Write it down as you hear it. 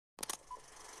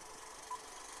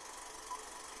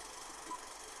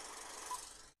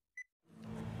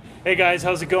Hey guys,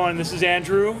 how's it going? This is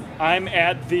Andrew. I'm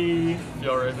at the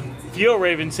Feel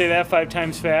Raven, say that 5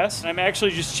 times fast. I'm actually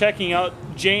just checking out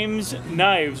James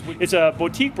Knives. It's a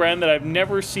boutique brand that I've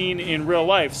never seen in real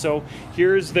life. So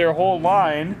here's their whole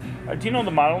line. Do you know the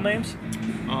model names?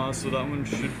 So that one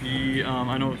should be,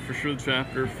 I know for sure the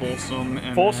chapter, Folsom.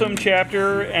 And Folsom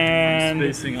chapter and...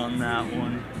 spacing on that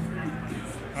one.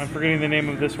 I'm forgetting the name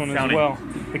of this one County. as well.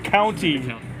 The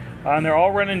County. And they're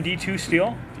all running D2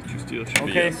 steel. Steel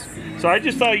okay, yes. So I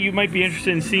just thought you might be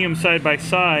interested in seeing them side by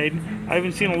side. I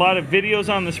haven't seen a lot of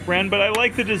videos on this brand, but I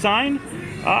like the design.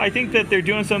 I think that they're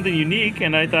doing something unique,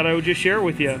 and I thought I would just share it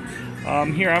with you.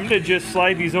 Here, I'm going to just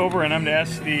slide these over, and I'm going to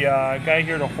ask the guy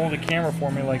here to hold the camera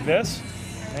for me like this.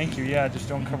 Thank you. Yeah, just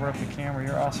don't cover up the camera.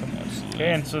 You're awesome.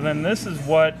 Okay, and so then this is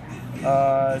what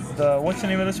what's the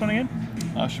name of this one again?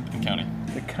 Should be the County.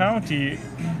 The County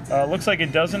looks like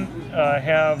it doesn't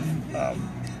have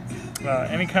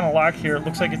any kind of lock here. It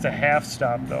looks like it's a half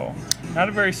stop though. Not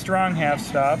a very strong half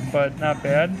stop, but not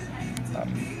bad.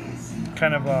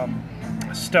 Kind of a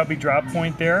stubby drop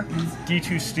point there.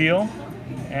 D2 steel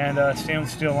and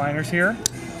stainless steel liners here.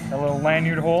 A little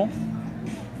lanyard hole.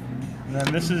 And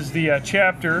then this is the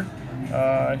chapter.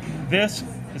 This,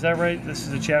 is that right? This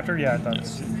is a chapter? Yeah, I thought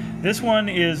yes. This one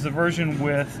is the version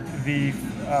with the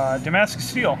Damascus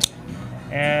steel.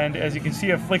 And as you can see,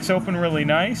 it flicks open really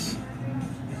nice.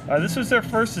 This was their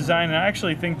first design, and I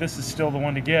actually think this is still the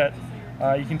one to get.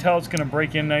 You can tell it's going to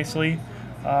break in nicely.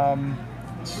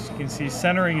 As you can see,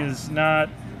 centering is not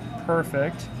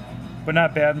perfect, but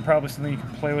not bad, and probably something you can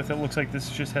play with. It looks like this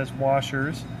just has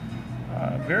washers.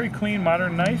 Very clean,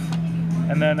 modern knife.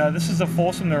 And then this is the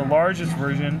Folsom, their largest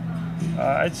version.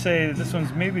 I'd say this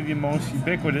one's maybe the most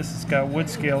ubiquitous. It's got wood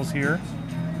scales here,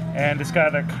 and it's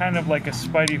got a kind of like a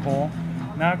Spidey hole.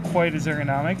 Not quite as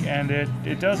ergonomic, and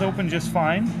it does open just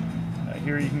fine.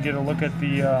 Here you can get a look at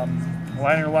the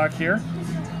liner lock here.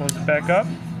 Close it back up.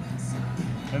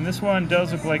 And this one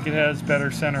does look like it has better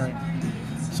centering.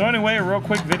 So anyway, a real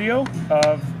quick video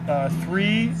of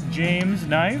 3 James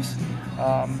knives.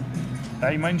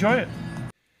 Thought you might enjoy it.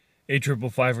 Hey,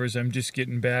 555ers, I'm just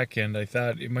getting back, and I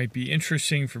thought it might be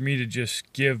interesting for me to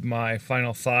just give my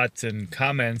final thoughts and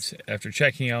comments after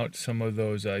checking out some of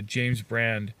those James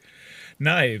brand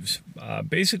knives.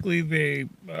 Basically, they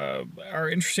are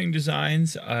interesting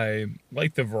designs. I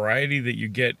like the variety that you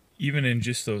get even in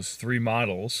just those 3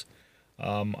 models.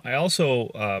 I also,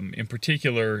 in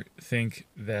particular, think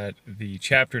that the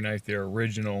chapter knife, their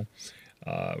original,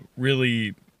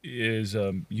 really is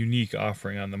a unique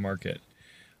offering on the market.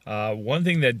 One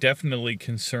thing that definitely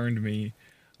concerned me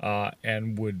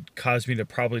and would cause me to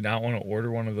probably not want to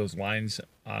order one of those lines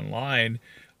online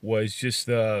was just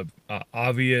the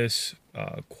obvious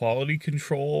quality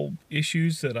control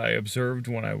issues that I observed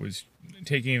when I was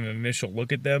taking an initial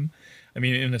look at them. I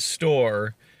mean, in a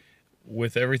store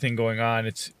with everything going on,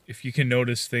 it's if you can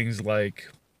notice things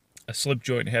like a slip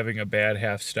joint having a bad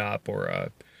half stop,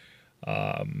 or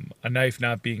a knife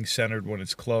not being centered when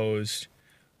it's closed,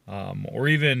 or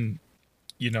even,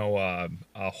 you know,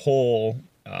 a hole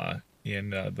in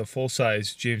the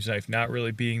full-size James knife not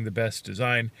really being the best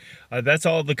design. That's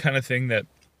all the kind of thing that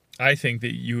I think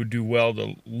that you would do well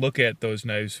to look at those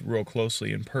knives real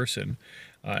closely in person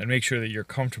and make sure that you're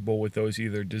comfortable with those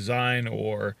either design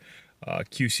or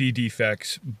QC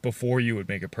defects before you would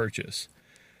make a purchase.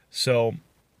 So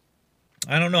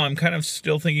I don't know, I'm kind of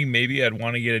still thinking maybe I'd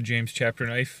want to get a James chapter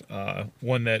knife,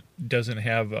 one that doesn't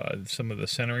have some of the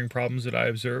centering problems that I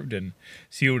observed, and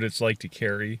see what it's like to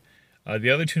carry.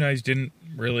 The other 2 knives didn't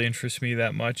really interest me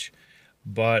that much,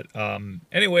 but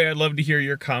anyway, I'd love to hear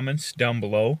your comments down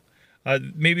below.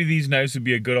 Maybe these knives would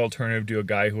be a good alternative to a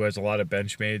guy who has a lot of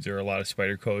Benchmades or a lot of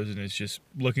Spydercos and is just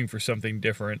looking for something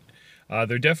different.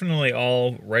 They're definitely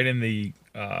all right in the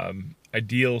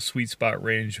ideal sweet spot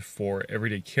range for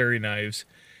everyday carry knives,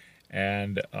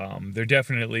 and they're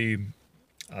definitely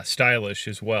stylish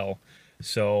as well.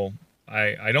 So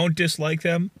I don't dislike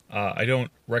them. I don't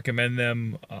recommend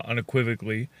them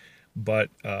unequivocally, but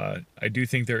I do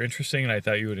think they're interesting, and I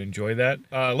thought you would enjoy that.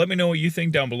 Let me know what you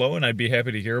think down below, and I'd be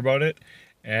happy to hear about it.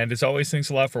 And as always, thanks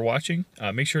a lot for watching.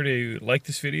 Make sure to like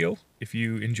this video if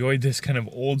you enjoyed this kind of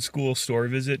old school store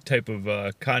visit type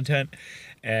of content.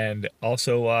 And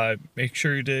also make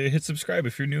sure to hit subscribe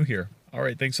if you're new here. All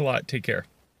right, thanks a lot. Take care.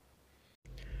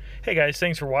 Hey guys,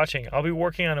 thanks for watching. I'll be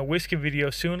working on a whiskey video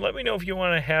soon. Let me know if you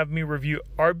want to have me review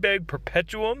Ardbeg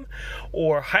Perpetuum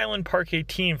or Highland Park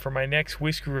 18 for my next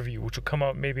whiskey review, which will come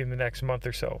out maybe in the next month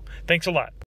or so. Thanks a lot.